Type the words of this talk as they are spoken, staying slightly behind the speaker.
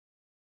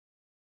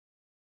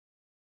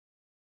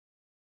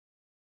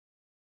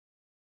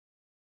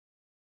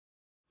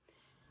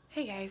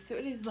Hey guys, so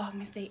it is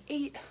Vlogmas day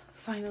 8,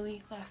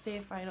 finally, last day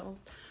of finals.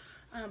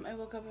 I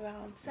woke up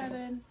around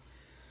 7,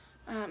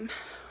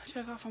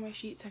 took off all my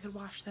sheets so I could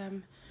wash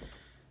them,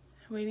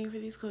 waiting for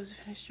these clothes to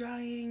finish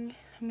drying.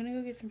 I'm gonna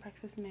go get some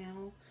breakfast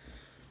now,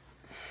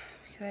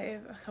 because I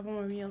have a couple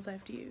more meals I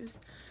have to use,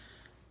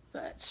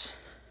 but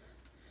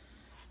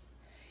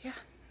yeah,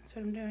 that's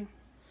what I'm doing.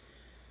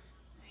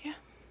 Yeah,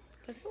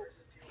 let's go.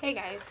 Hey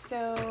guys,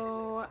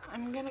 so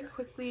I'm gonna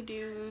quickly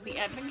do the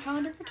advent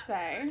calendar for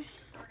today.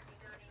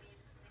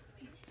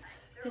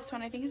 This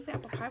one I think is the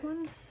apple pie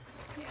one.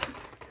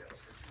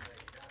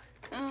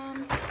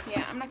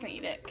 Yeah, I'm not gonna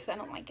eat it because I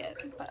don't like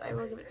it, but I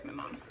will give it to my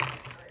mom.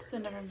 So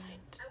never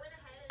mind.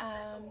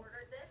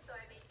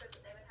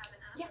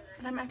 Yeah,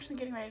 and I'm actually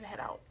getting ready to head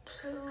out.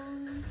 So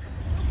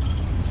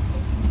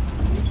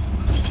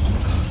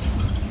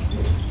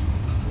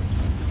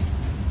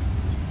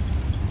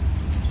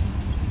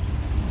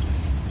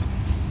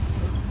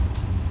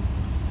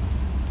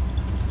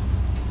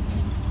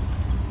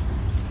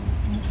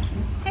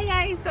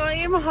so I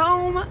am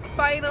home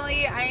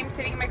finally. I am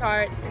sitting in my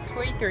car at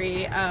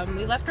 6:43.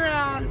 We left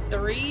around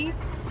 3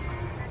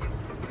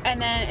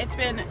 and then it's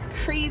been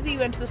crazy.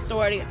 Went to the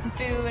store to get some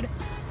food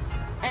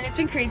and it's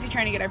been crazy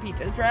trying to get our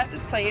pizzas. We're at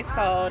this place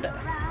called,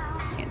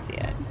 can't see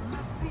it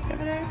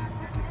over there,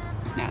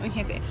 no we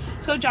can't see it.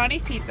 It's called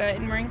Johnny's Pizza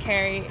in Marin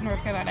Cary in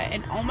North Carolina,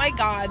 and oh my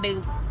god,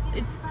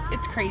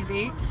 it's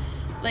crazy.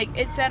 Like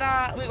it said,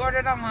 we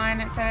ordered online,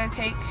 it said it'd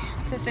take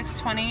to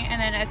 6:20, and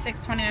then at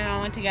 6:29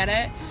 I went to get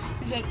it.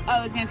 It's like,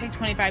 oh, it's gonna take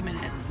 25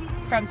 minutes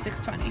from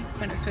 6:20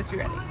 when it was supposed to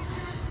be ready.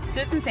 So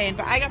it's insane.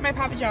 But I got my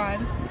Papa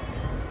John's,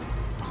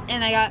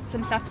 and I got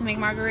some stuff to make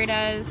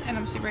margaritas, and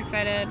I'm super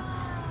excited.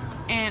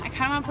 And I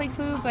kind of want to play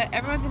Clue, but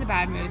everyone's in a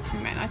bad mood, so we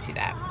might not do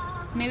that.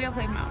 Maybe I'll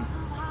play with Mom.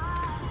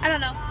 I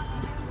don't know.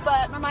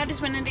 But my mom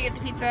just went in to get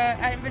the pizza.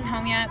 I haven't been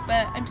home yet,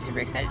 but I'm super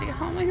excited to get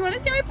home. I want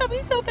to see my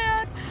puppy so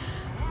bad.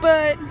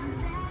 But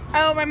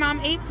oh, my mom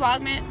ate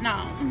Vlogmas.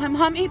 No, my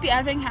mom ate the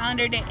advent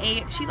calendar day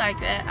 8. She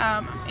liked it.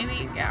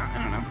 Maybe, yeah,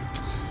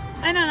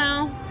 I don't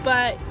know.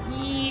 But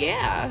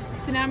yeah,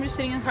 so now I'm just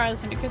sitting in the car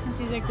listening to Christmas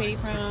music, waiting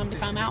for my mom to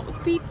come out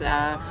with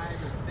pizza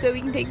so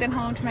we can take them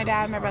home to my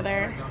dad and my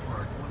brother.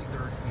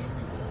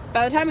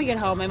 By the time we get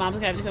home, my mom's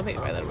gonna have to go pick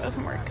my little brother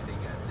from work.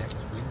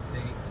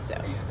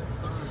 So,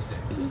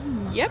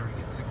 yep.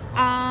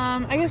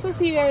 I guess I'll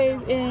see you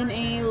guys in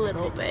a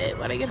little bit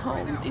when I get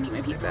home and eat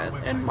my pizza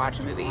and watch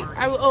a movie.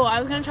 I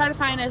was gonna try to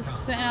find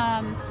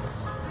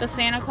the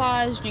Santa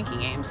Claus drinking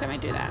game, so I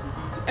might do that.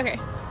 Okay,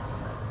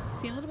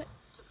 see you in a little bit.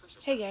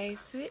 Hey guys,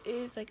 so it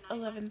is like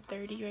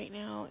 11:30 right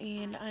now,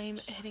 and I'm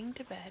heading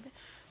to bed.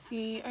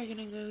 We are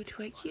gonna go to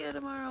IKEA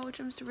tomorrow, which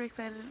I'm super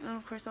excited, and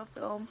of course I'll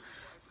film.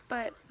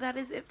 But that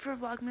is it for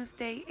Vlogmas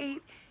day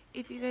 8.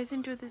 If you guys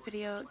enjoyed this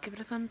video, give it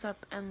a thumbs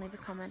up and leave a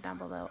comment down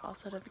below.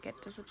 Also, don't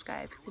forget to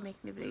subscribe because we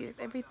make new videos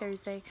every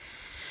Thursday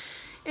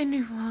and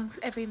new vlogs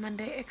every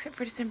Monday, except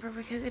for December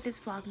because it is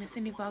Vlogmas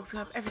and new vlogs go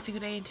up every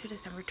single day until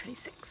December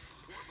 26th.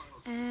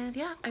 And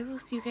yeah, I will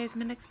see you guys in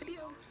my next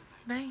video.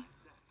 Bye.